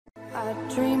I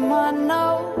dream I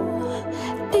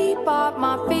know deep of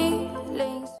my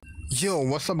feelings. Yo,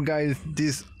 what's up guys,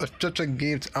 this is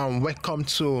Ochoochogift and welcome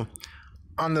to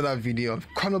another video of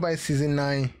COD Mobile Season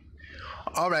 9.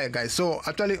 Alright guys, so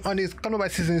actually on this COD Mobile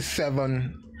Season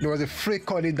 7, there was a free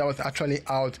Cordite that was actually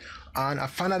out, and I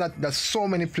found out that there's so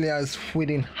many players who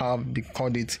didn't have the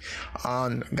Cordite.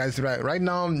 And guys, right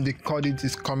now the Cordite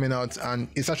is coming out, and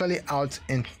it's actually out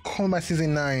in COD Mobile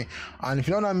Season 9. And if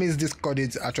you don't want to miss this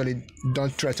Cordite, actually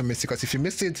don't try to miss it, because if you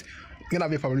miss it, gonna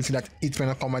be a probability that it may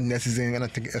not come out next season. You're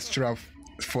gonna take extra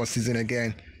for season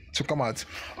again to come out.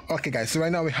 Okay guys, so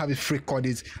right now we have a free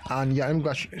Cordite, and yeah, I'm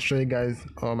gonna show you guys.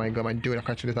 Oh my god, my dude, I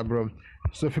can't show this, bro.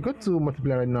 So if you go to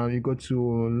multiplayer right now, you go to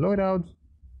loadout.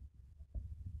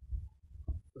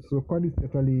 So Cordite is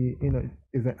actually, you know,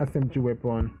 is an SMG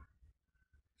weapon,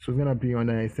 so it's gonna be on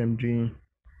the SMG.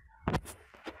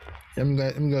 I'm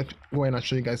gonna go ahead and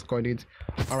show you guys Cordite.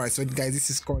 All right, so guys, this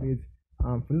is Cordite.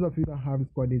 For those of you that have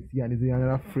Cordite, yeah, this is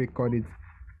another free Cordite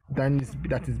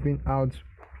that is being out,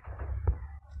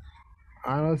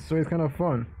 and also it's kind of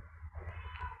fun.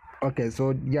 Okay,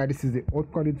 so yeah, this is the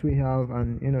old Cordite we have,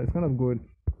 and you know, it's kind of good.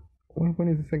 When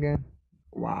is this again?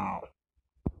 Wow,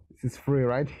 this is free,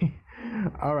 right?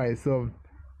 All right, so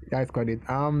yeah, it's Cordite.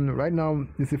 Right now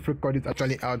this is free Cordite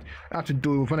actually out. I have to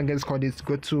do, if you want to get this Cordite,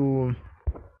 go to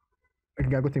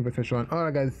go to invitation.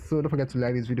 Alright guys, so don't forget to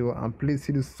like this video, and please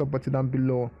hit the sub button down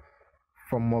below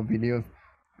for more videos.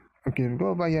 Okay, go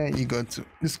over here, you go to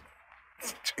this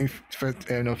first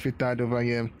filtered over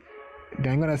here,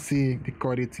 then I'm gonna see the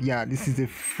Cordite. Yeah, this is a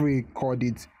free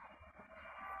Cordite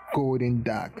golden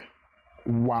dark.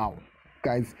 Wow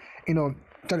guys, you know,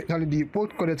 the both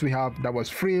Cordite we have that was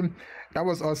free, that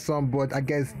was awesome, but I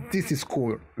guess this is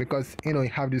cool because, you know, you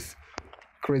have this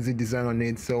crazy design on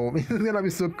it, so it's gonna be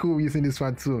so cool using this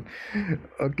one too.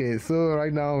 Okay, so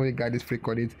right now we got this free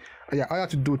Cordite. Yeah, all you have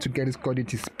to do to get this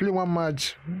Cordite is play one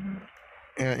match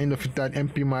in the filtered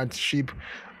MP match ship.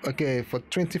 Okay, for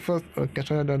 21st. Okay,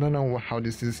 I don't know how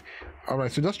this is. All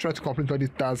right, so just try to complete all this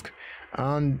task,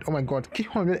 and oh my god, kill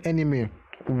 100 enemy.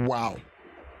 Wow,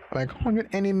 like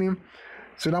 100 enemy.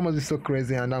 So that must be so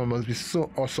crazy, and that must be so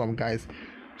awesome, guys.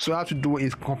 So all I have to do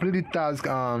is complete the task.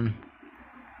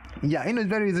 Yeah, you know, it's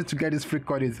very easy to get this free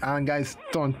Cordite, and guys,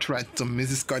 don't try to miss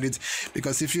this Cordite,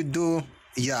 because if you do,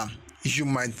 yeah, you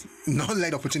might not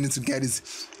like the opportunity to get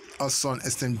this awesome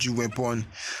SMG weapon.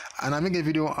 And I make a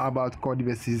video about COD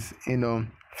versus, you know,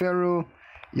 Pharaoh.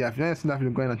 Yeah, if you haven't seen that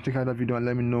video, go ahead and check out that video and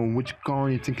let me know which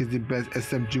gun you think is the best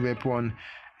SMG weapon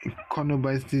in COD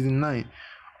Mobile Season 9.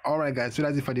 Alright guys, so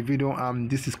that's it for the video.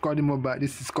 This is COD Mobile,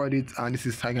 this is Cordite, and this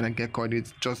is how you're gonna get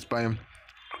Cordite, just by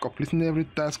completing every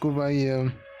task over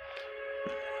here.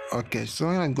 Okay, so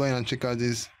I'm gonna go ahead and check out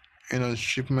this, you know,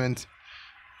 shipment.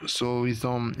 So it's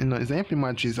you know, it's an MP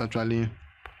matches actually.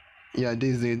 Yeah,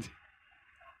 this is it.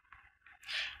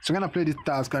 So I'm gonna play this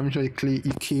task. I'm sure you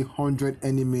kill 100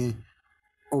 enemy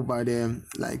over there,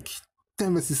 like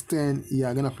 10 versus 10. Yeah,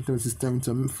 I'm gonna put 10 versus 10 with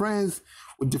some friends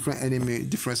with different enemy,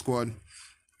 different squad.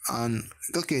 And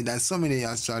okay, there's so many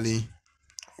actually.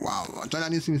 Wow, I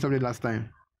didn't see something last time.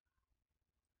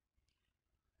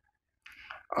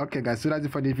 Okay guys, so that's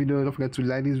it for the video. Don't forget to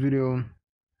like this video,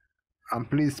 and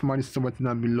please smash the sub button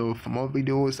down below for more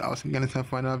videos. I'll see you guys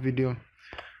for another video.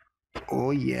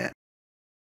 Oh yeah.